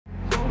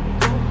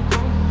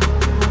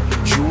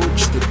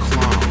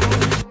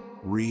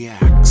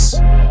reacts.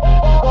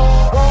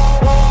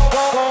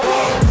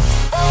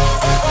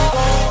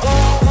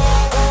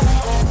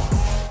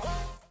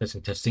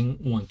 Testing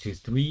 1 2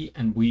 3,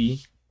 and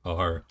we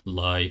are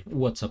live.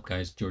 What's up,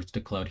 guys? George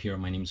the Cloud here.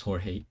 My name is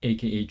Jorge,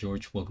 aka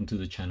George. Welcome to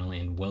the channel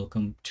and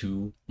welcome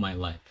to my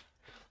life.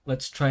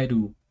 Let's try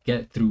to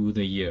get through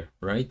the year,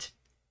 right?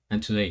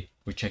 And today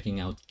we're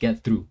checking out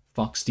Get Through,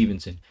 Fox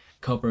Stevenson,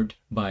 covered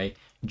by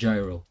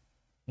Jairo,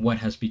 what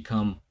has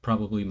become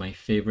probably my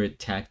favorite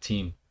tag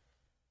team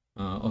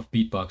of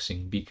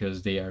beatboxing,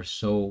 because they are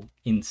so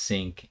in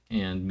sync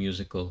and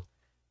musical.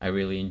 I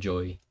really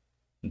enjoy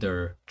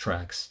their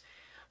tracks.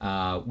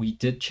 We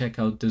did check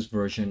out this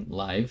version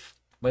live.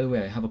 By the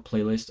way, I have a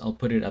playlist. I'll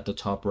put it at the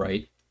top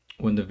right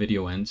when the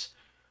video ends,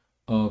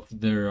 of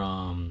their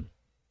of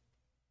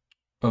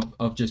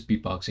just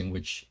beatboxing,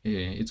 which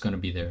it's gonna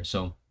be there.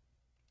 So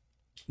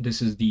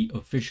this is the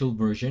official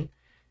version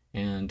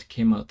and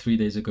came out 3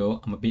 days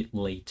ago. I'm a bit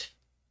late,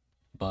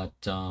 but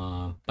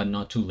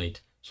not too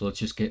late. So let's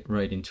just get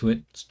right into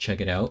it. Let's check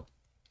it out.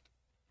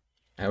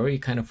 I already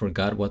kind of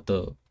forgot what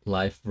the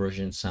live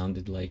version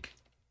sounded like.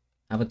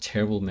 I have a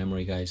terrible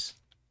memory, guys.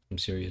 I'm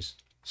serious.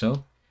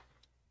 So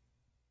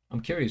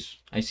I'm curious.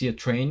 I see a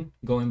train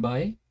going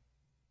by.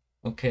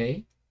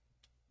 Okay.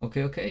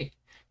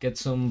 Get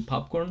some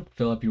popcorn,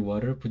 fill up your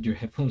water, put your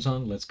headphones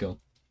on. Let's go.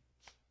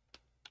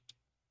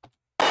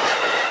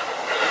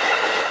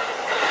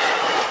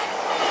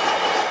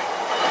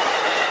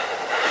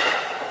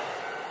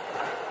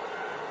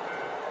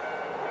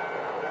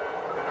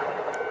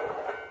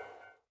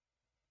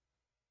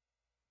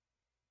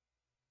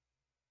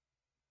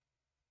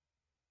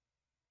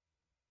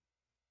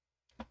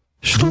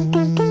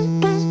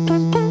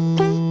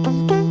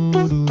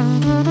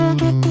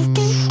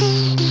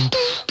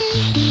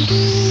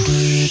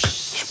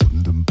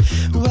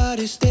 What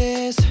is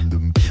this?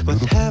 What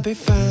have we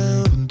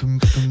found?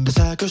 The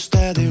cycle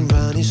starting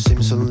running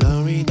seems so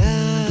lonely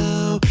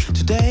now.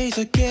 Today's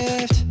a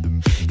gift,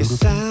 yes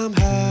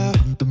somehow.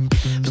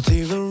 But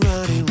still I'm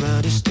running,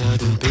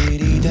 starting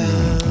beating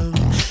down.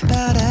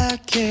 But I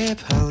keep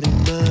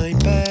holding my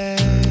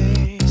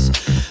pace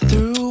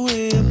through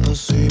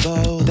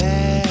impossible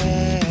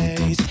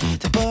days.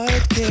 The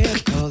void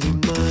keep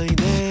calling my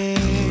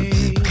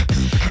name.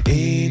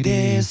 It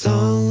is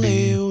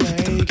only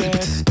way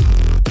get.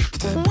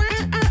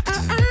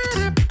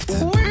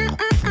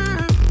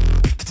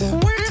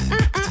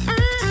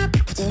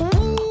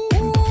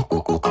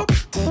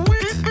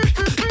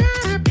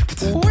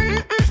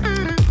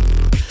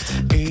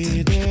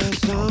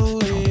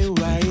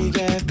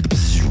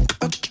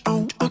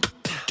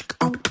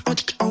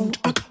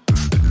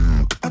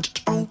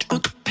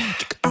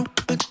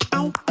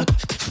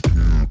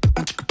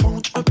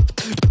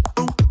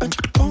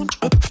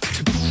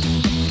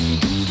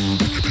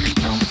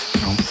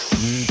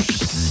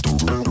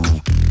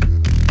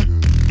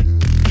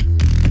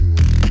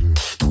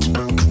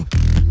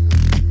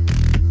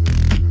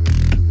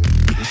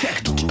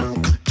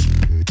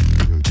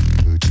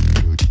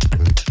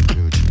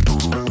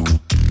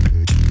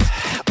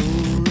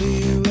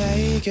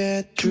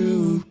 Get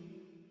through.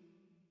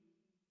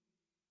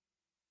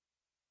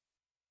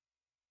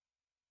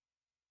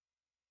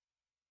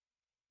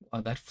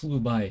 Wow, that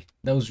flew by.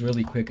 That was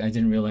really quick. I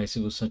didn't realize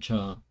it was such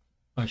a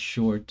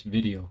short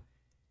video.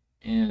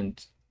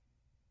 And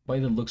by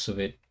the looks of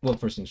it, well,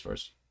 first things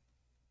first,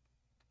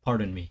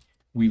 pardon me,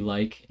 we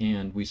like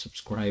and we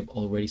subscribe,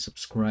 already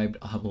subscribed.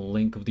 I'll have a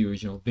link of the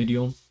original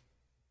video.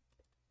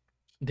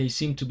 They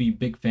seem to be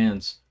big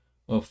fans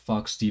of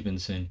Fox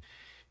Stevenson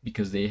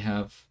because they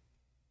have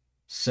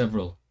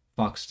several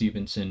Fox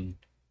Stevenson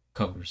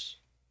covers,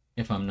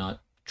 if I'm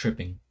not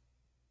tripping.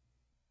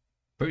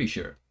 Pretty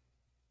sure.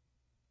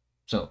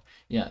 So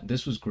yeah,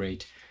 this was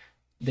great.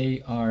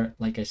 They are,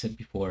 like I said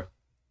before,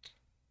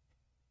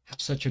 have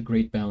such a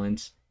great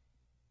balance.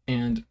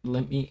 And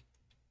let me,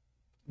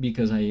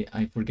 because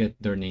I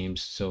forget their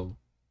names, so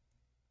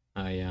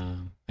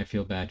I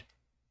feel bad.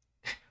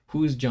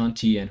 Who is John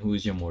T and who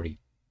is Jamorty?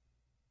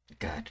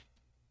 God,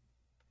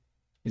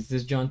 is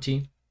this John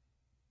T?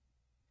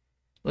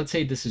 Let's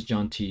say this is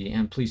John T,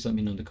 and please let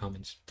me know in the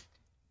comments.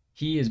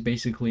 He is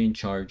basically in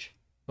charge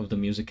of the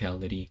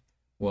musicality,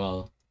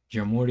 while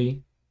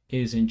Jamorty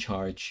is in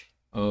charge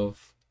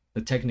of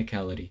the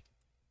technicality.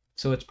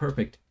 So it's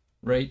perfect,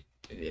 right?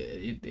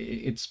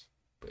 It's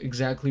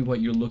exactly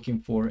what you're looking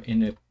for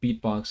in a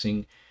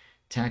beatboxing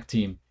tag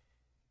team.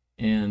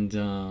 And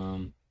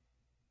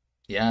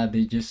yeah,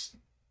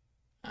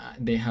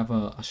 they have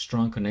a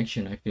strong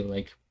connection. I feel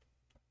like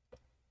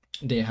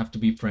they have to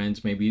be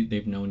friends. Maybe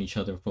they've known each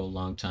other for a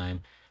long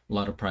time, a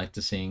lot of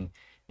practicing,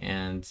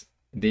 and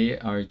they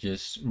are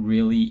just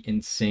really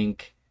in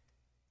sync.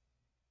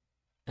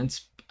 And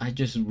I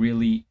just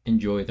really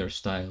enjoy their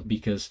style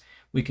because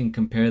we can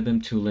compare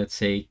them to, let's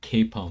say,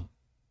 K-Pom,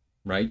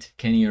 right?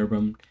 Kenny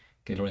Urban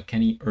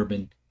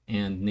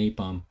and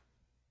Napalm,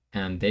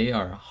 and they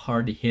are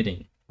hard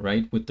hitting,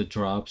 right? With the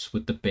drops,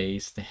 with the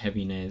bass, the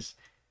heaviness,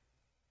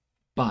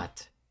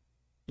 but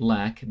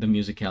lack the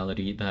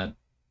musicality that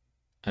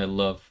I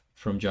love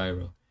from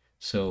Jairo.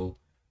 So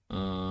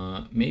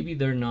maybe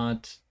they're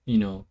not, you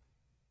know,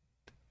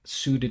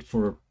 suited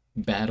for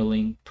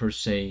battling per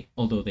se,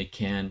 although they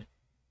can.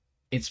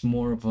 It's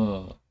more of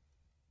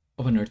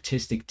an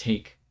artistic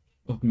take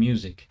of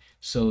music,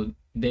 so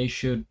they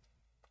should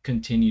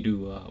continue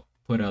to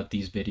put out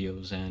these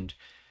videos, and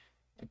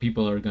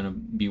people are gonna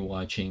be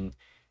watching.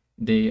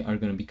 They are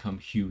gonna become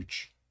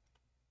huge,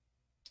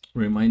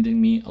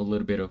 reminding me a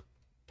little bit of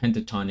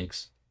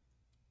Pentatonics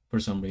for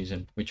some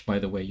reason, which, by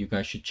the way, you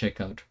guys should check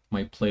out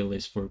my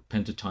playlist for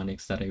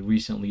Pentatonics that I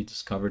recently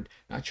discovered.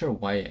 Not sure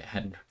why I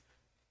hadn't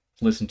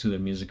listened to their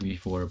music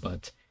before,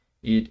 but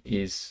it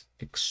is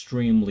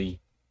extremely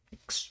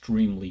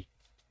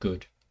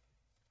good,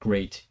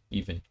 great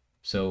even.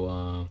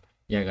 So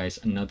yeah guys,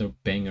 another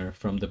banger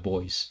from the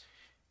boys.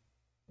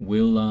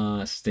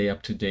 We'll stay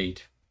up to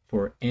date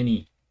for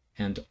any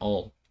and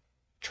all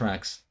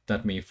tracks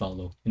that may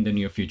follow in the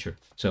near future.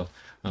 So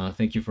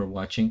thank you for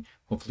watching.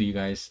 Hopefully you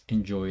guys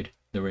enjoyed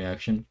the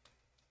reaction.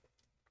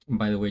 And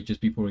by the way,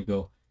 just before we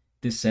go,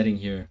 this setting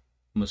here,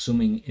 I'm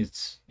assuming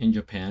it's in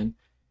Japan,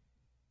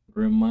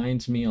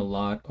 reminds me a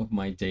lot of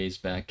my days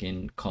back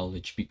in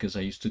college, because I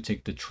used to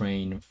take the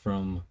train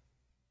from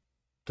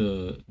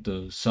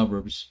the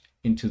suburbs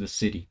into the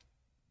city,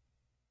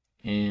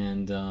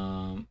 and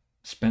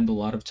spend a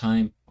lot of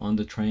time on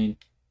the train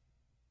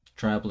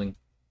traveling,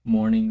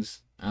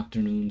 mornings,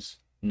 afternoons,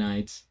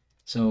 nights.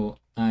 So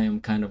I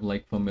am kind of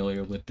like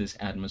familiar with this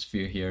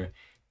atmosphere here,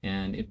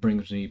 and it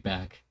brings me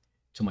back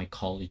to my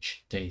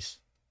college days.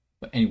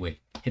 But anyway,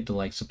 hit the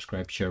like,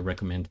 subscribe, share,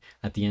 recommend.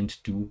 At the end,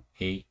 do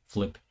a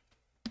flip.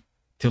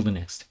 Till the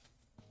next.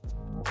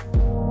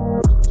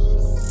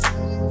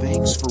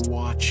 Thanks for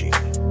watching.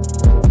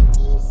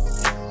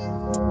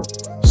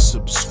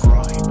 Subscribe.